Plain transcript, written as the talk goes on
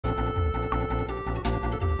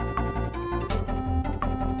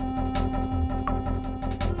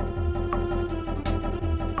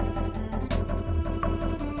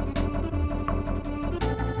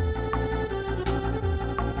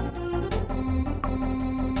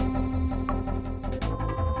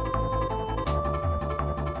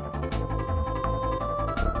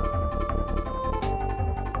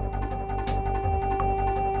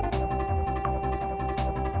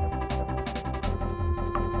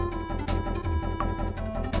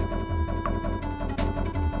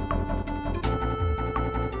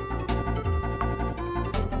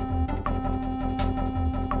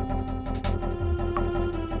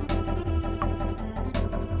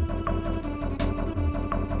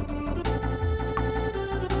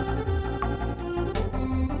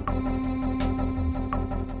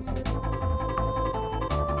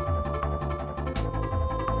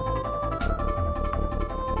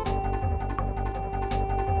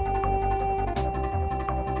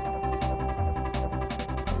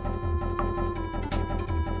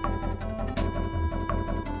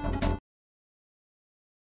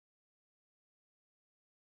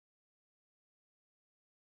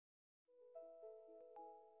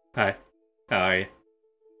Hi. How are you?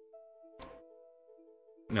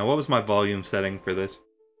 Now, what was my volume setting for this?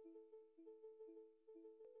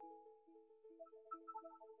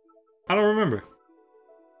 I don't remember.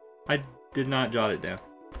 I did not jot it down.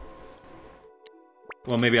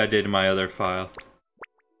 Well, maybe I did in my other file.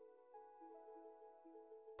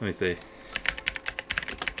 Let me see.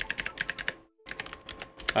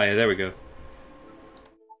 Oh yeah, there we go.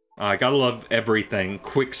 I gotta love everything.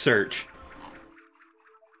 Quick search.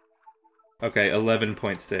 Okay,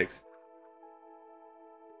 11.6.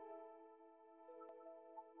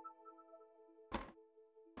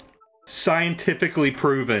 Scientifically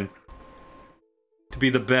proven to be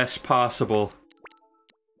the best possible.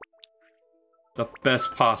 The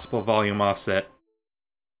best possible volume offset.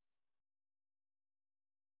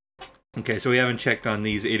 Okay, so we haven't checked on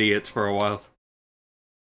these idiots for a while.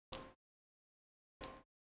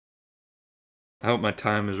 I hope my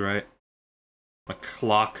time is right. My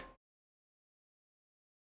clock.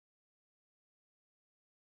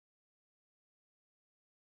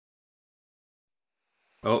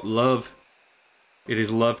 Oh, love. It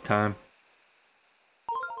is love time.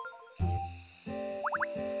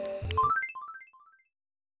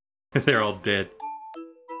 They're all dead.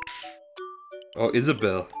 Oh,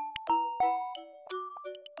 Isabel.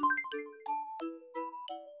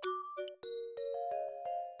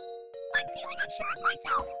 I'm feeling unsure of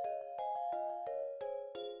myself.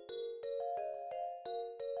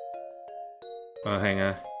 Oh, hang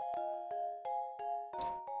on.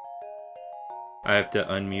 I have to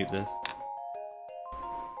unmute this.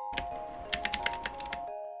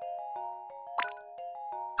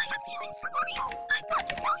 I have feelings for Mario. I've got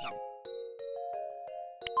to tell him.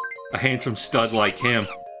 A handsome stud like him.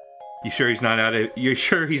 You sure he's not out of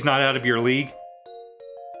your league?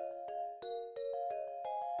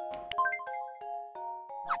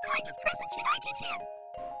 What kind of present should I give him?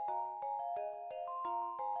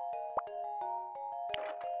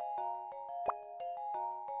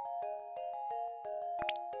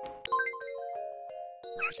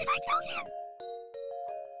 Where should I tell him?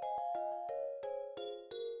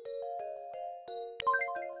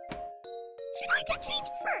 Should I get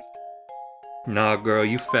changed first? Nah, girl,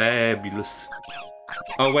 you fabulous. Okay, I'll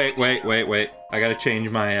get Oh, ready. wait. I gotta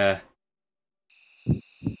change my,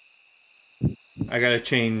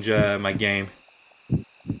 my game.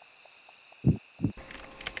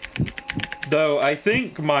 Though, I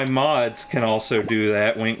think my mods can also do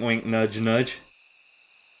that. Wink, wink, nudge, nudge.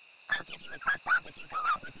 I'll give you a croissant if you go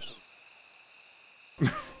out with me.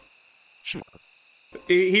 Sure.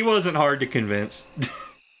 He wasn't hard to convince.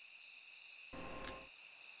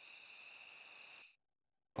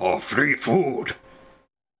 Oh, free food.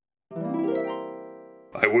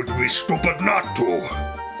 I would be stupid not to.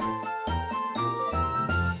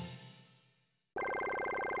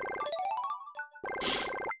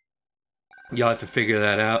 You'll have to figure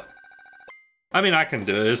that out. I mean, I can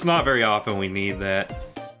do it. It's not very often we need that.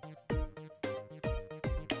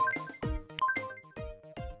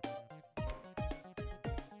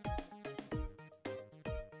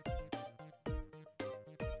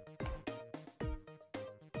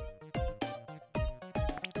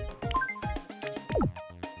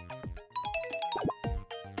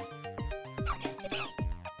 That is today.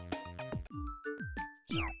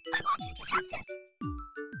 Here, I want you to have this.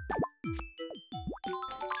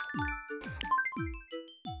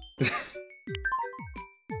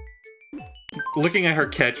 Looking at her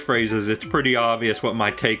catchphrases, it's pretty obvious what my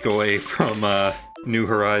takeaway from New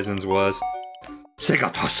Horizons was.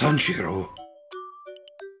 Segata Sanshiro.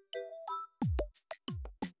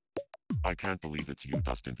 I can't believe it's you,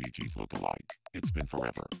 DustinVG's look-alike. It's been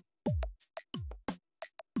forever.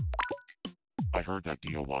 I heard that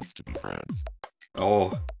Dio wants to be friends.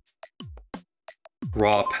 Oh.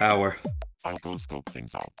 Raw power. I'll go scope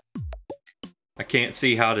things out. I can't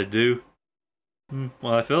see how to do.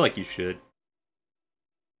 Well, I feel like you should.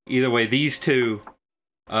 Either way, these two,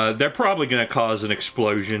 they're probably going to cause an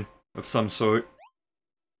explosion of some sort.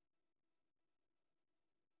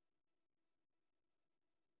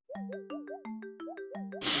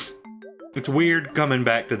 It's weird coming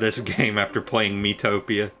back to this game after playing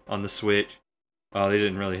Miitopia on the Switch. Oh, they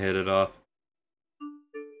didn't really hit it off.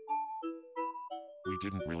 We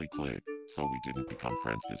didn't really click, so we didn't become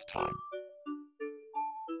friends this time.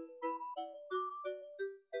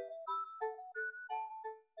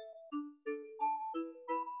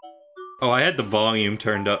 Oh, I had the volume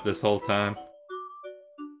turned up this whole time.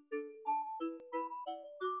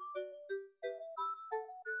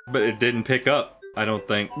 But it didn't pick up, I don't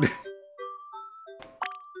think.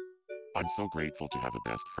 I'm so grateful to have a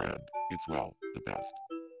best friend. It's, well, the best.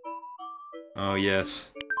 Oh,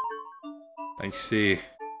 yes. I see.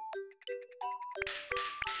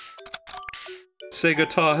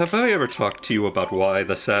 Segata, have I ever talked to you about why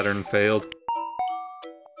the Saturn failed?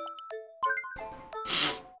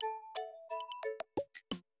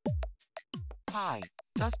 Hi,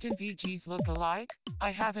 DustinVG's look-alike?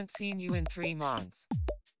 I haven't seen you in 3 months.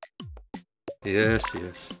 Yes,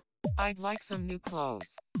 yes. I'd like some new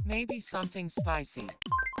clothes. Maybe something spicy.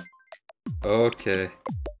 Okay.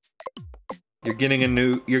 You're getting a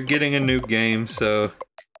new game, so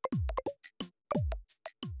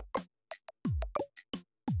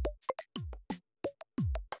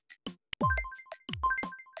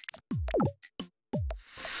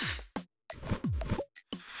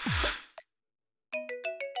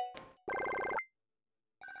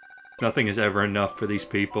nothing is ever enough for these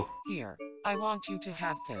people. Here, I want you to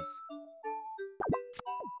have this.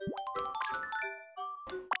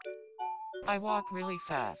 I walk really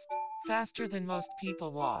fast. Faster than most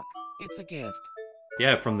people walk. It's a gift.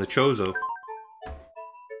 Yeah, from the Chozo.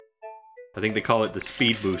 I think they call it the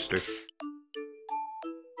Speed Booster.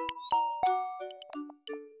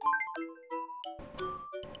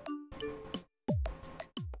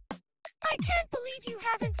 I can't believe you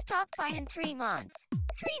haven't stopped by in 3 months.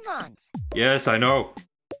 3 months. Yes, I know.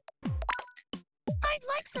 I'd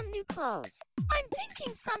like some new clothes. I'm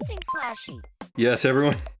thinking something flashy. Yes,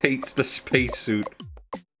 everyone hates the spacesuit.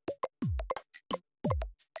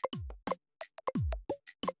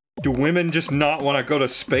 Do women just not want to go to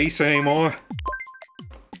space anymore?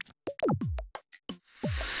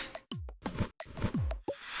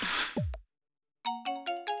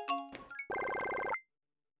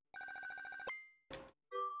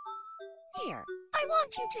 Here, I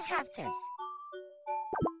want you to have this.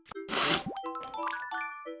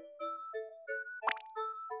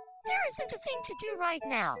 There isn't a thing to do right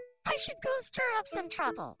now. I should go stir up some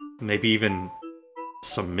trouble. Maybe even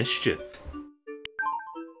some mischief.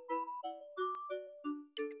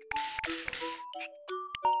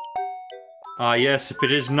 Ah yes, if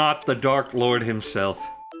it is not the Dark Lord himself.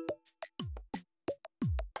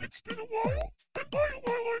 It's been a while, and by a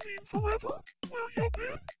while I mean forever. Where you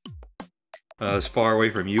been? As far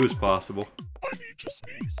away from you as possible. I need to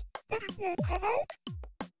sneeze, but it won't come out.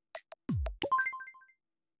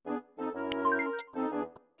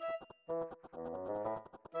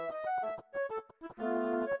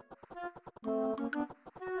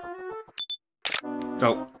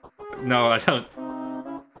 Oh, no, I don't.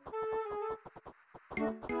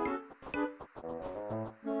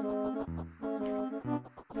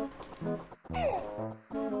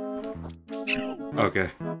 Okay.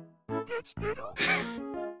 That's better. Phew,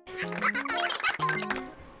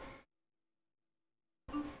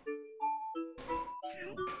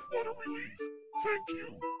 what a relief. Thank you.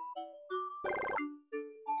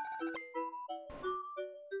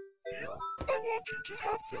 Here, I want you to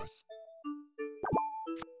have this.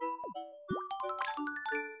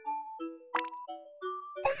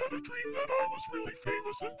 I had a dream that I was really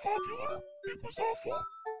famous and popular. It was awful.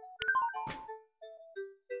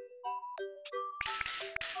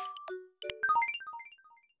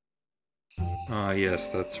 Ah, yes,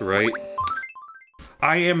 that's right.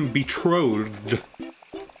 I am betrothed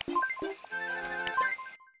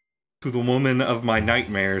to the woman of my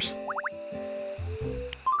nightmares.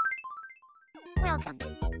 Welcome.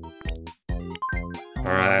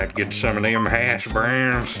 Alright, get some of them hash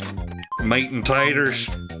browns, meat and taters,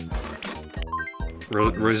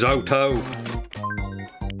 risotto,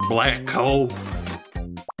 black coal,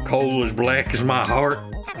 coal as black as my heart.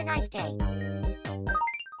 Have a nice day.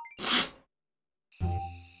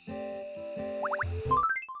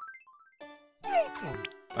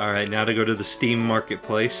 Alright, now to go to the Steam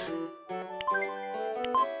Marketplace.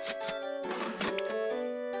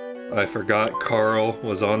 I forgot Carl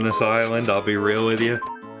was on this island, I'll be real with you.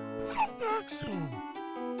 Come back soon.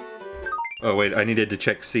 Oh wait, I needed to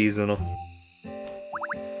check seasonal.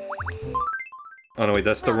 Oh no wait,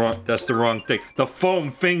 that's the wrong thing. The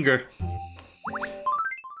foam finger!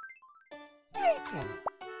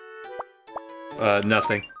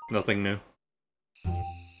 Nothing. Nothing new.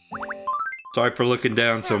 Sorry for looking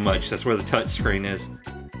down so much, that's where the touch screen is.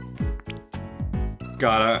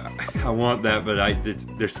 God, I want that, but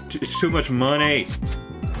there's too much money.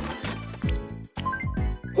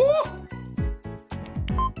 Woo!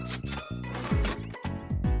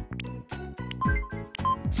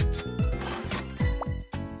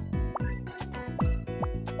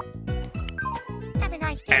 Have a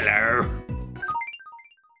nice day. Hello.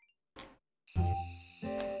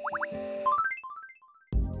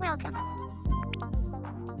 Welcome.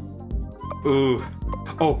 Ooh.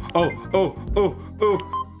 Oh, oh, oh, oh, oh.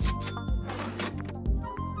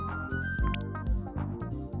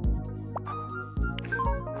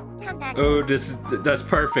 Oh, that's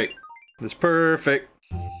perfect. That's perfect.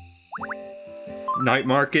 Night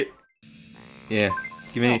market. Yeah.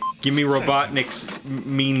 Give me Robotnik's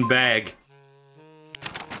mean bag.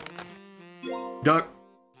 Duck.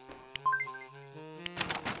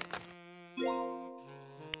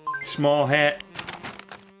 Small hat.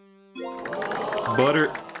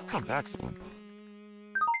 Butter. Come back soon.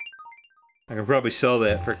 I can probably sell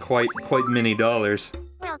that for quite many dollars.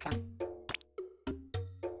 Welcome.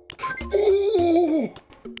 Ooh!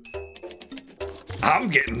 I'm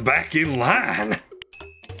getting back in line.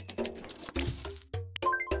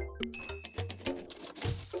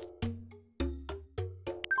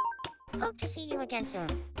 Hope to see you again soon.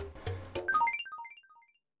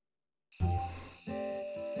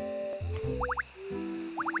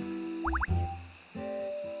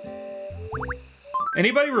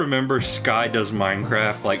 Anybody remember Sky Does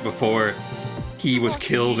Minecraft, like before he was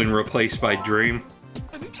killed and replaced by Dream?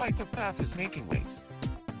 A new type of bath is making waves.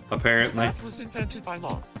 Apparently. Bath was invented by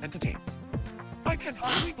Long and contains. I can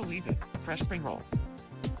hardly believe it. Fresh spring rolls.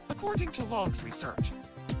 According to Long's research,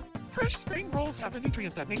 fresh spring rolls have a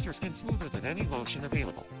nutrient that makes your skin smoother than any lotion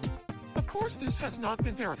available. Of course, this has not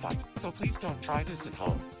been verified, so please don't try this at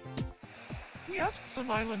home. We asked some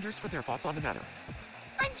islanders for their thoughts on the matter.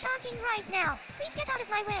 I'm jogging right now. Please get out of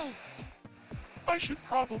my way. I should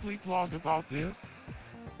probably blog about this.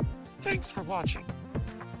 Thanks for watching.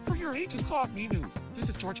 For your 8 o'clock me news, this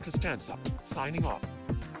is George Costanza, signing off.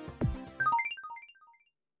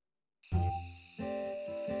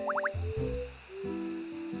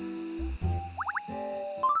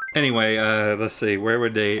 Anyway, let's see. Where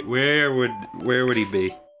would he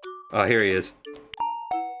be? Oh, here he is.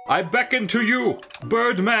 I beckon to you,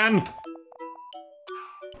 Birdman.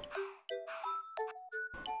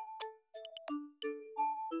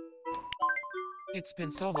 It's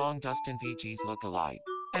been so long, DustinVG's look alike.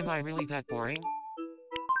 Am I really that boring?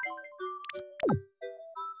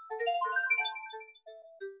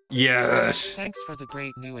 Yes. Thanks for the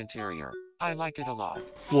great new interior. I like it a lot.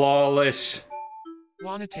 Flawless.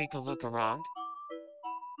 Wanna take a look around?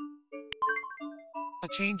 A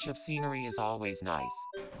change of scenery is always nice.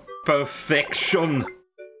 Perfection.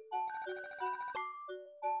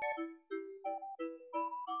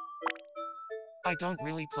 I don't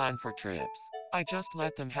really plan for trips. I just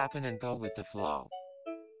let them happen and go with the flow.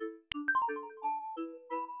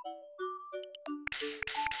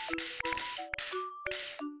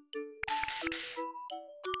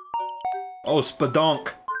 Oh,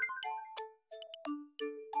 spadonk.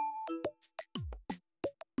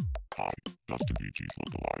 Hi, DustinVG's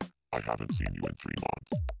lookalike. I haven't seen you in 3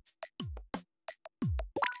 months.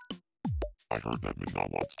 I heard that Midna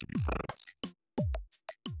wants to be friends.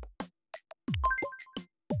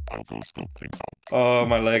 I'll go scope things out. Oh,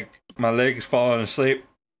 my leg's falling asleep.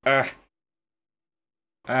 Ah.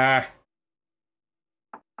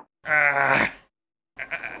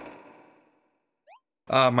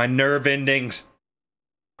 My nerve endings.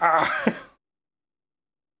 Ah.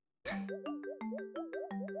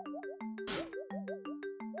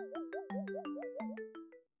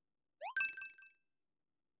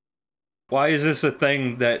 Why is this a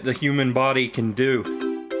thing that the human body can do?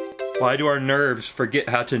 Why do our nerves forget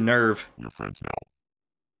how to nerve? We're friends now.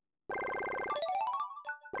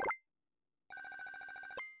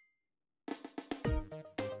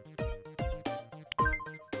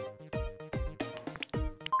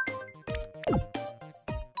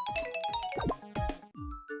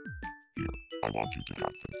 Here, I want you to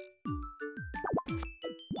have this.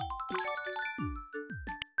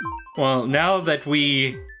 Well, now that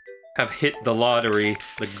we have hit the lottery,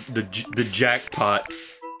 the jackpot.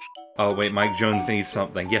 Oh wait, Mike Jones needs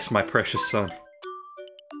something. Yes, my precious son.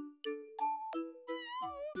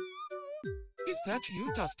 Is that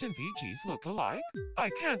you, DustinVG's lookalike? I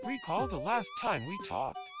can't recall the last time we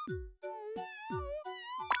talked.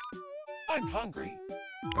 I'm hungry.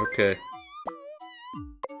 Okay.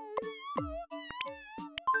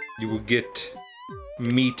 You will get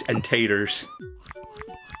meat and taters.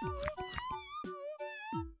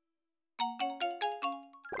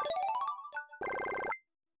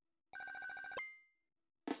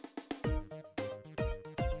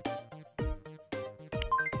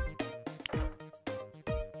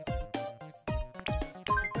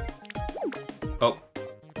 Oh.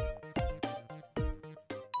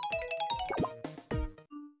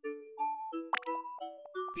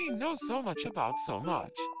 He knows so much about so much.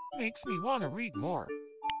 Makes me want to read more.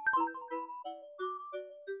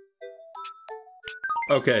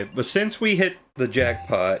 Okay, but since we hit the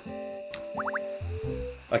jackpot,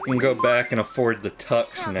 I can go back and afford the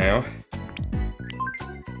tux now.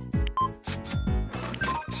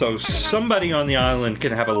 So somebody on the island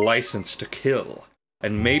can have a license to kill,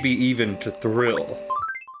 and maybe even to thrill.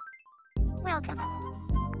 Welcome.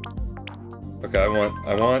 Okay,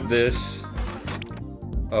 I want this.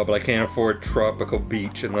 Oh, but I can't afford Tropical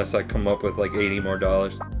Beach unless I come up with like $80 more.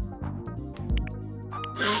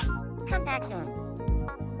 Come back soon.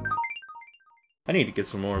 I need to get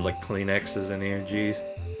some more like Kleenexes in here, jeez.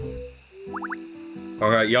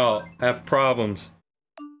 Alright, y'all, have problems.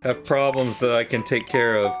 Have problems that I can take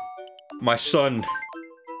care of. My son.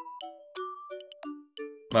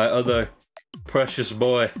 My other precious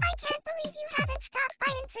boy. I can't believe you haven't stopped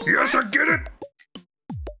by in 3 Yes, I get it!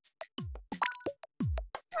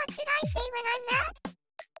 What should I say when I'm mad?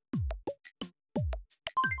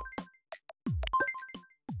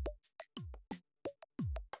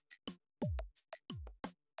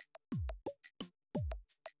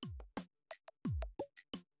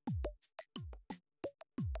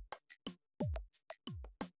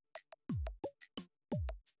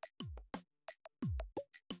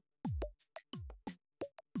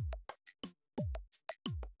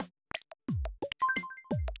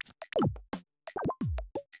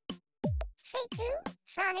 Say 2,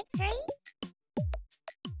 Sonic 3?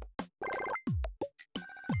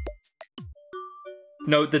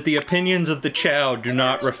 Note that the opinions of the Chow do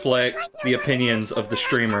not reflect the opinions of the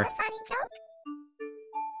streamer. Funny joke?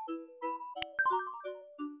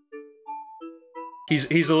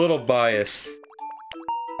 He's a little biased.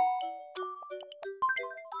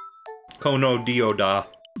 Kono Dioda.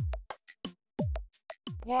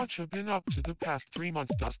 Watch have been up to the past 3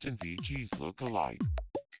 months. DustinVG's look alike.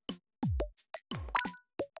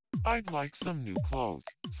 I'd like some new clothes,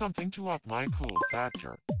 something to up my cool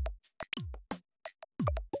factor.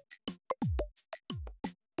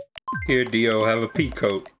 Here, Dio, have a pea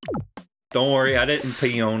coat. Don't worry, I didn't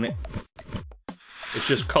pee on it. It's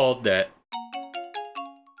just called that.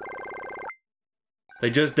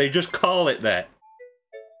 They just call it that.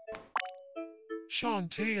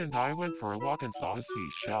 Shantae and I went for a walk and saw a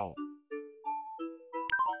seashell.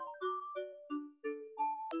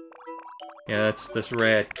 Yeah, that's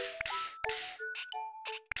rad.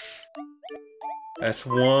 That's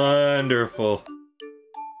wonderful.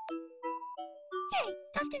 Hey,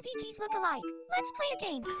 DustinVG's look alike. Let's play a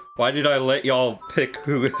game. Why did I let y'all pick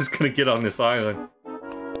who is gonna get on this island?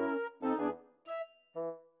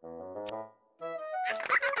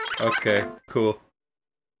 Okay, cool.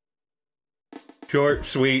 Short,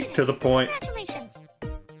 sweet, to the point. Congratulations.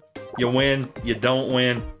 You win, you don't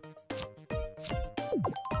win.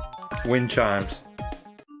 Wind chimes.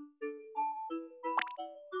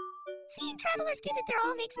 Seeing travelers give it their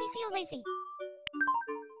all makes me feel lazy.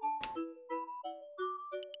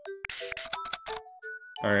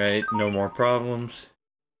 Alright, no more problems.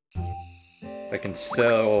 I can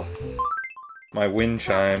sell my wind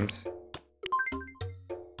chimes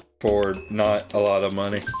for not a lot of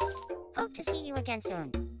money. Hope to see you again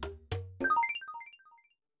soon.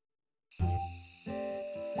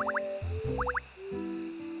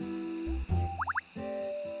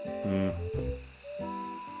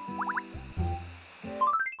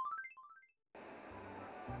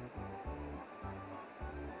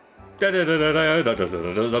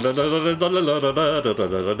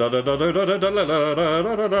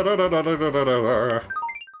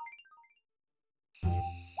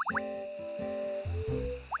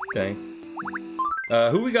 Dang.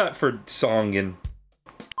 Who we got for songin'?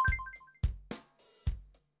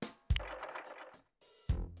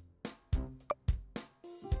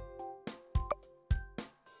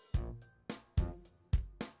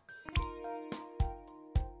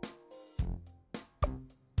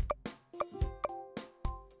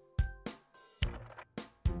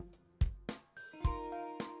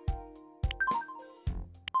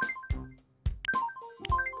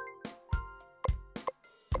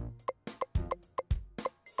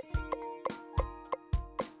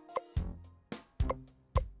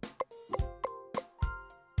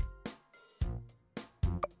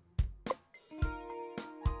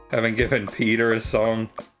 Haven't given Peter a song.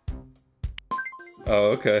 Oh,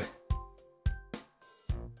 okay.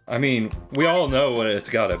 I mean, we all know what it's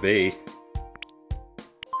gotta be.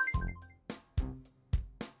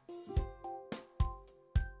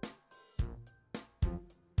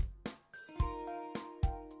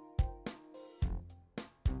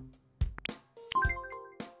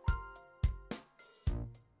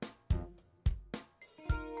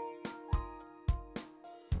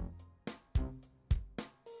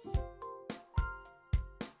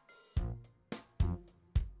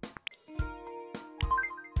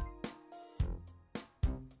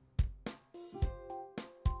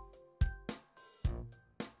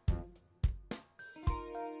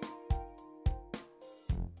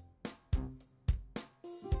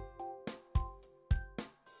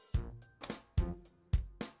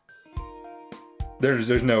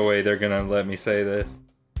 There's no way they're gonna let me say this.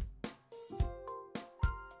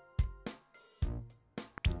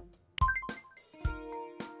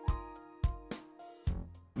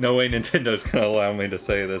 No way Nintendo's gonna allow me to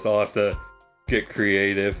say this. I'll have to get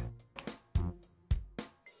creative.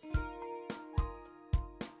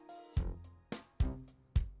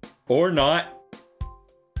 Or not.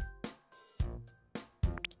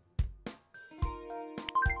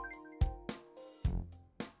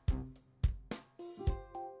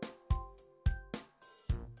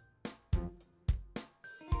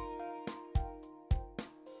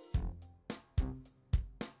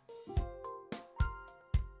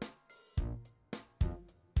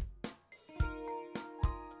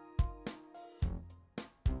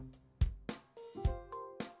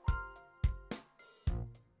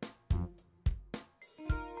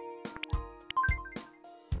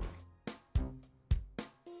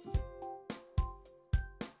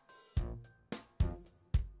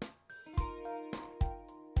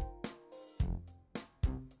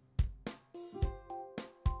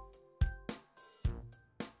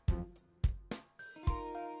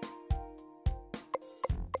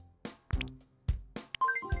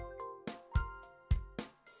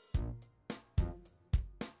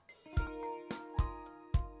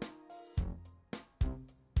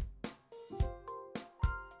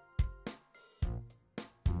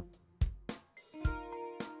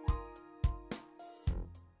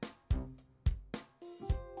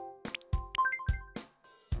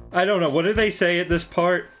 I don't know. What do they say at this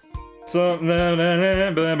part? Something, all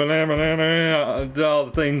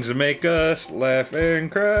the things that make us laugh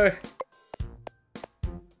and cry.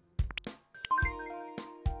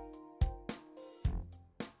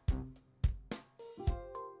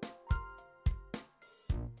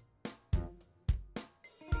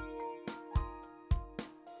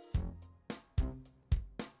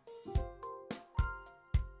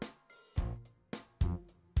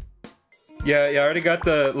 Yeah, I already got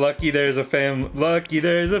the lucky there's a family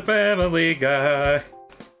guy.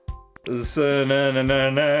 So,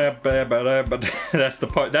 but that's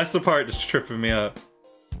the part that's tripping me up.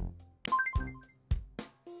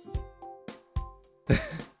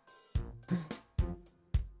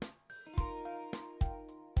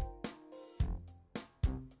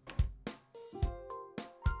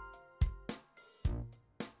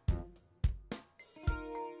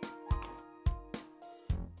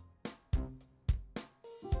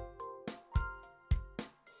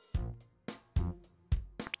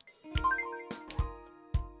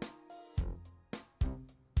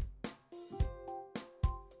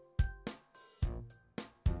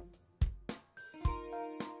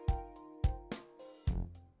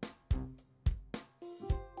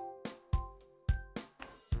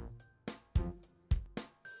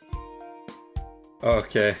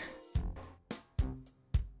 Okay.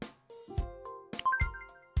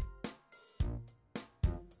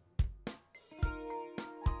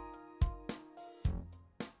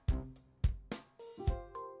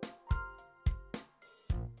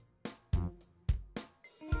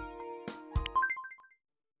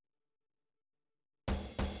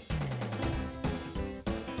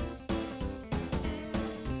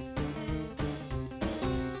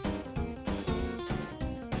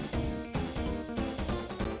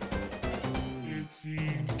 It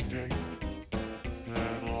seems today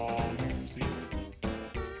that all you see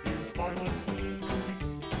is violence in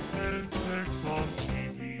movies and sex on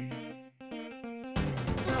TV.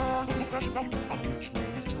 There are no fashion values on which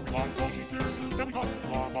ways to rely. Lucky there's a family guy,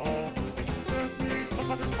 blah blah all the things that make us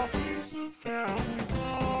laugh and cry. He's a family guy.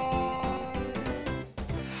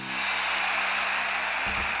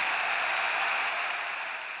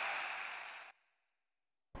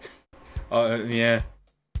 Yeah.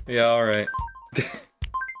 Yeah, alright.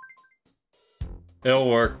 It'll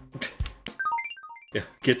work. Yeah,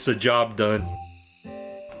 gets the job done.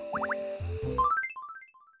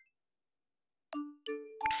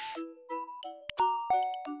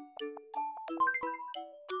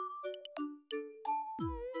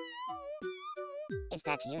 Is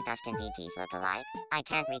that you, DustinVG's lookalike? I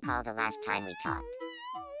can't recall the last time we talked.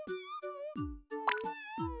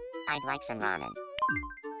 I'd like some ramen.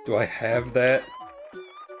 Do I have that?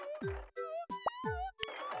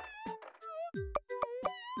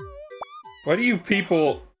 Why do you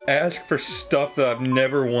people ask for stuff that I've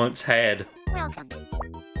never once had? Welcome.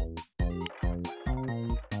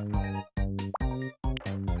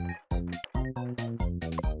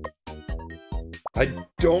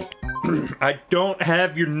 I don't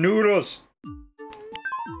have your noodles.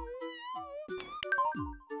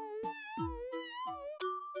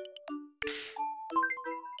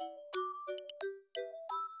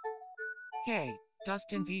 Hey,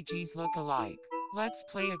 DustinVG's look-alike. Let's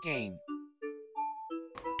play a game.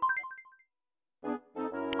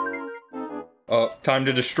 Oh, time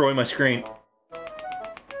to destroy my screen.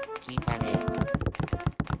 Keep at it.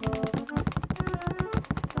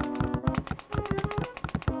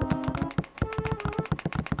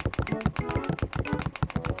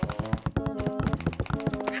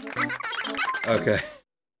 Okay.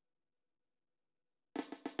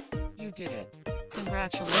 You did it.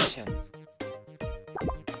 Congratulations.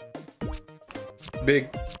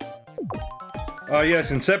 Big. Oh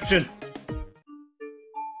yes, Inception.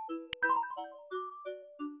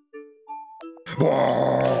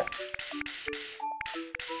 Oh.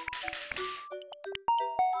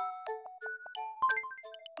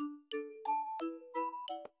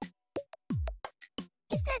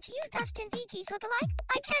 Is that you, DustinVG's lookalike?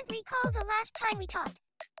 I can't recall the last time we talked.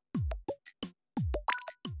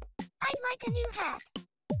 I'd like a new hat.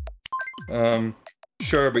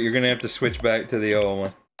 Sure, but you're gonna have to switch back to the old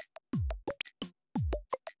one.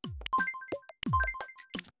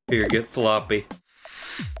 Here, get floppy.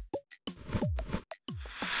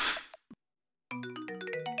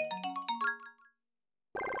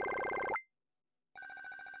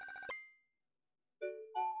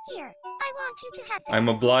 Here, I want you to have this. I'm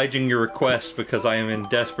obliging your request because I am in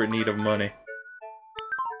desperate need of money.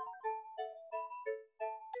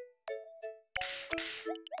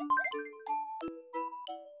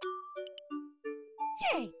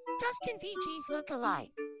 Hey, DustinVG's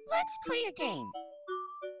lookalike. Let's play a game.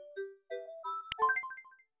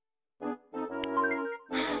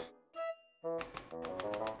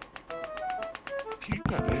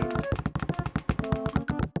 Keep at it.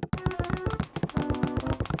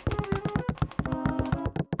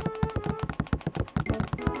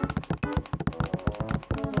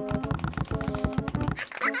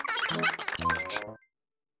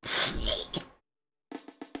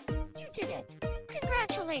 You did it.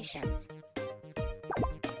 Congratulations.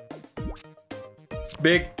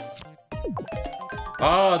 Big.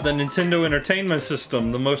 Ah, the Nintendo Entertainment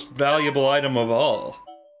System, the most valuable item of all.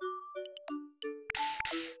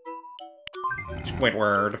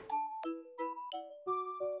 Squidward.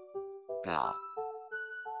 Gah.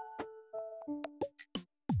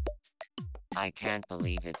 I can't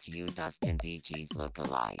believe it's you, DustinVG's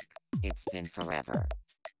look-alike. It's been forever.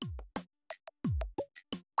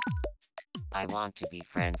 I want to be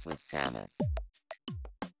friends with Samus.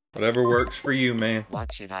 Whatever works for you, man.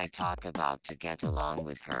 What should I talk about to get along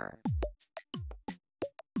with her?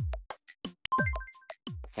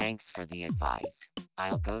 Thanks for the advice.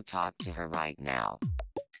 I'll go talk to her right now.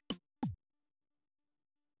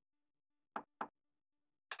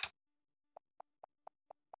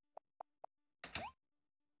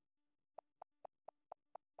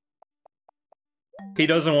 He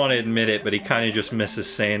doesn't want to admit it, but he kind of just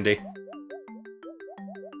misses Sandy.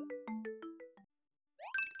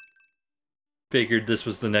 Figured this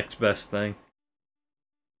was the next best thing.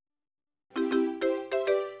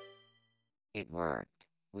 It worked.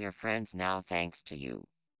 We're friends now thanks to you.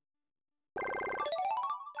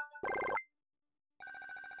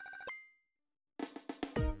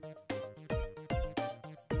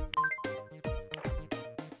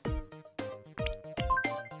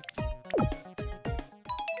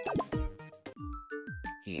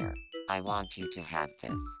 Here, I want you to have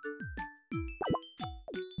this.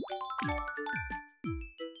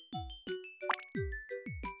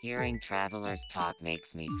 Hearing travelers talk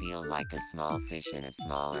makes me feel like a small fish in a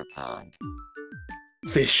smaller pond.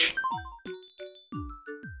 Fish.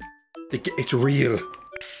 It's real.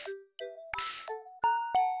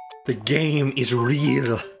 The game is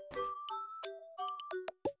real.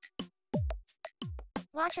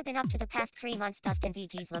 What you been up to the past 3 months,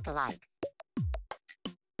 DustinVG's lookalike?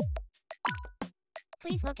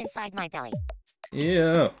 Please look inside my belly.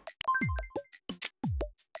 Yeah.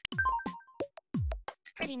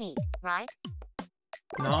 Pretty neat, right?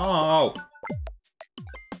 No.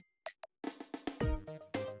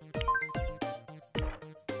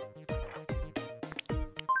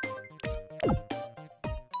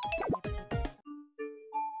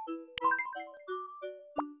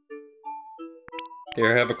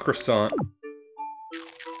 Here, have a croissant.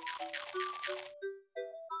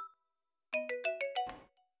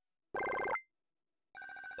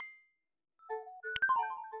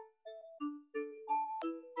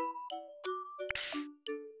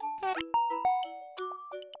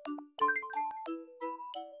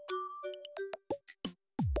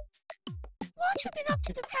 What you been up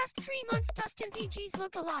to the past 3 months, DustinVG's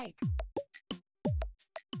lookalike?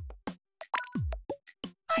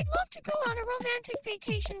 I'd love to go on a romantic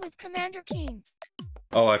vacation with Commander Keen.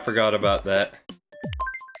 Oh, I forgot about that.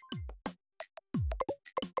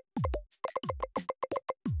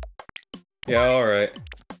 Yeah, alright.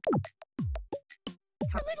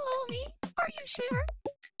 For little old me, are you sure?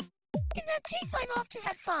 In that case, I'm off to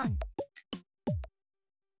have fun.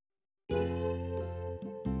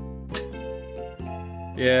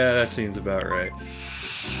 Yeah, that seems about right.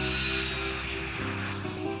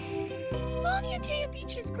 Laniakea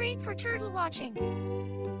Beach is great for turtle watching.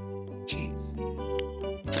 Cheese.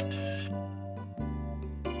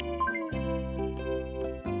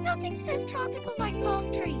 Nothing says tropical like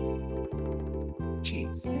palm trees.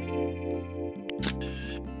 Cheese.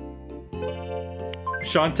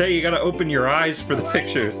 Shantae, you gotta open your eyes for the Hawaii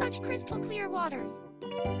has pictures. such crystal clear waters.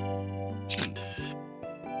 Cheese.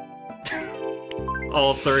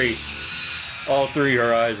 All three. All three,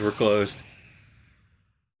 her eyes were closed.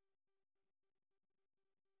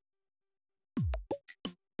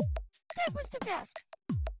 That was the best.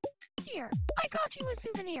 Here, I got you a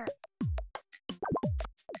souvenir.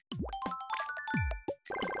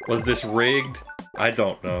 Was this rigged? I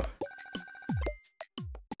don't know.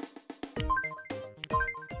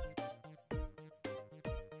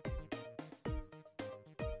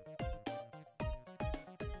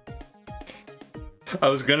 I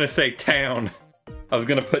was gonna say town. I was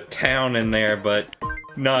gonna put town in there, but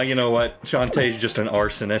nah, you know what? Shantae's just an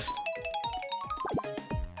arsonist.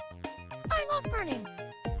 I love burning.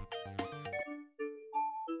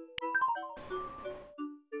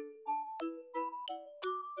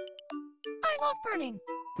 I love burning.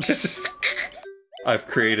 I've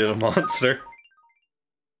created a monster.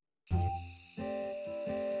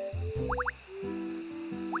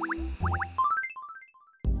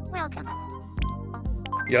 Welcome.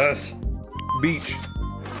 Yes. Beach.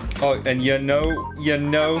 Oh, and you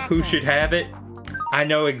know who should have it? I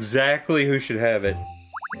know exactly who should have it.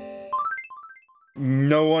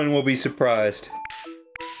 No one will be surprised.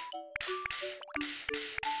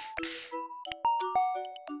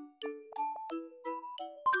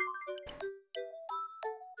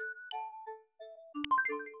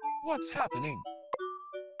 What's happening?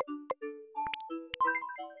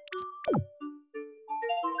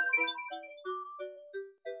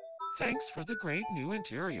 Thanks for the great new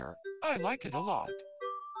interior. I like it a lot.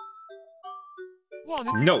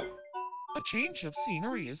 Wanna? No. A change of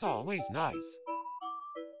scenery is always nice.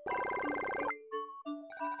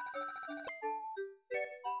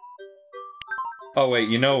 Oh wait,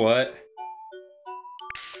 you know what?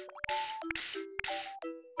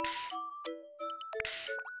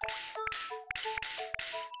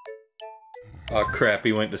 Oh crap,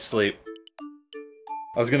 he went to sleep.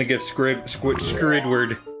 I was gonna give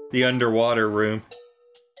Squidward the underwater room.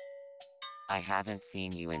 I haven't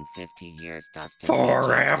seen you in 50 years, Dustin.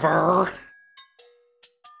 Forever!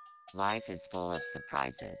 Life is full of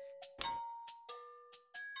surprises.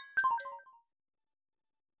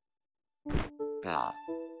 Go.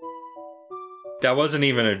 That wasn't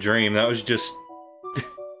even a dream, that was just...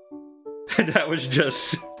 that was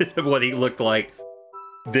just what he looked like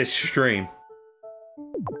this stream.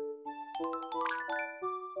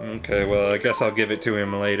 Okay, well, I guess I'll give it to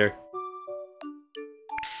him later.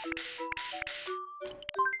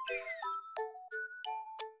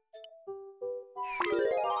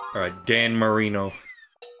 Alright, Dan Marino.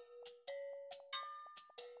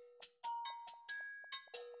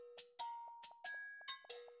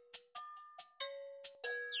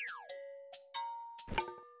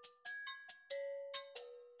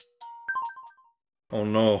 Oh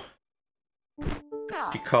no, Go.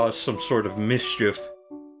 he caused some sort of mischief.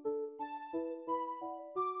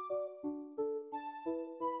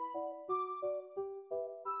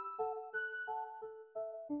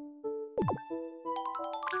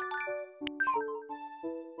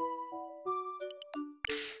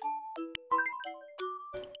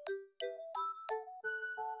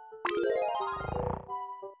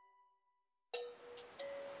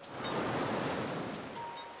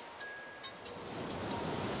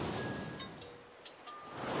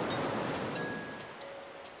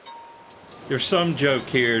 There's some joke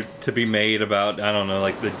here to be made about, I don't know,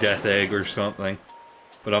 like the death egg or something.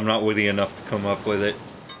 But I'm not witty enough to come up with it.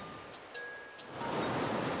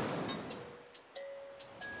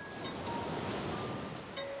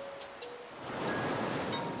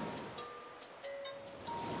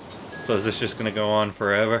 So is this just gonna go on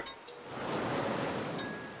forever?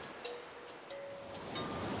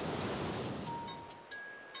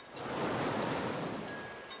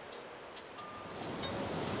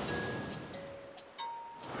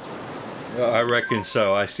 I reckon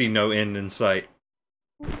so. I see no end in sight.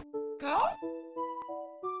 Go?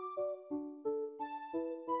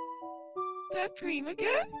 That dream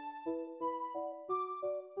again?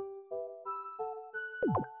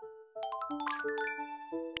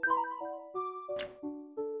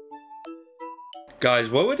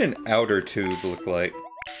 Guys, what would an outer tube look like?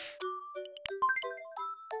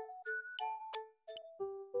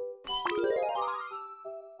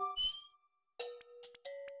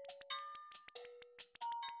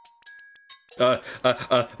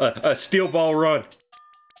 Steel ball run.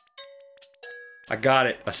 I got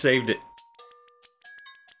it. I saved it.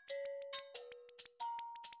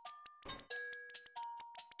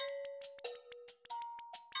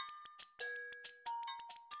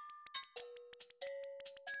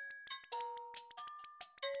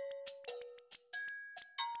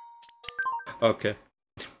 Okay.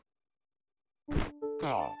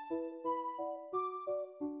 Oh.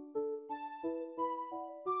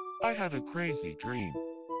 I had a crazy dream.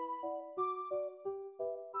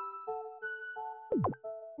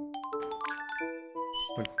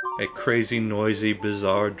 A crazy, noisy,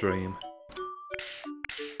 bizarre dream.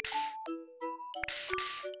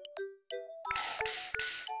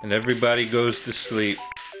 And everybody goes to sleep.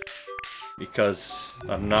 Because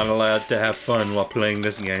I'm not allowed to have fun while playing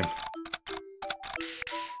this game.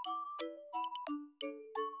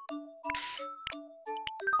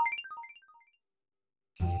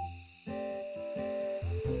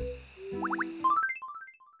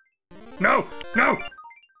 No! No!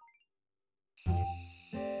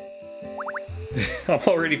 I'm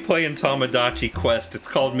already playing Tomodachi Quest. It's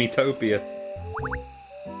called Metopia.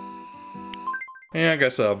 Yeah, I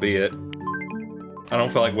guess that'll be it. I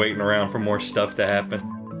don't feel like waiting around for more stuff to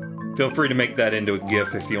happen. Feel free to make that into a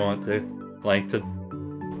GIF if you want to. Langton.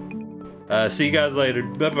 See you guys later.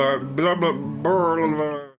 Blah, blah, blah, blah, blah,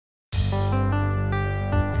 blah.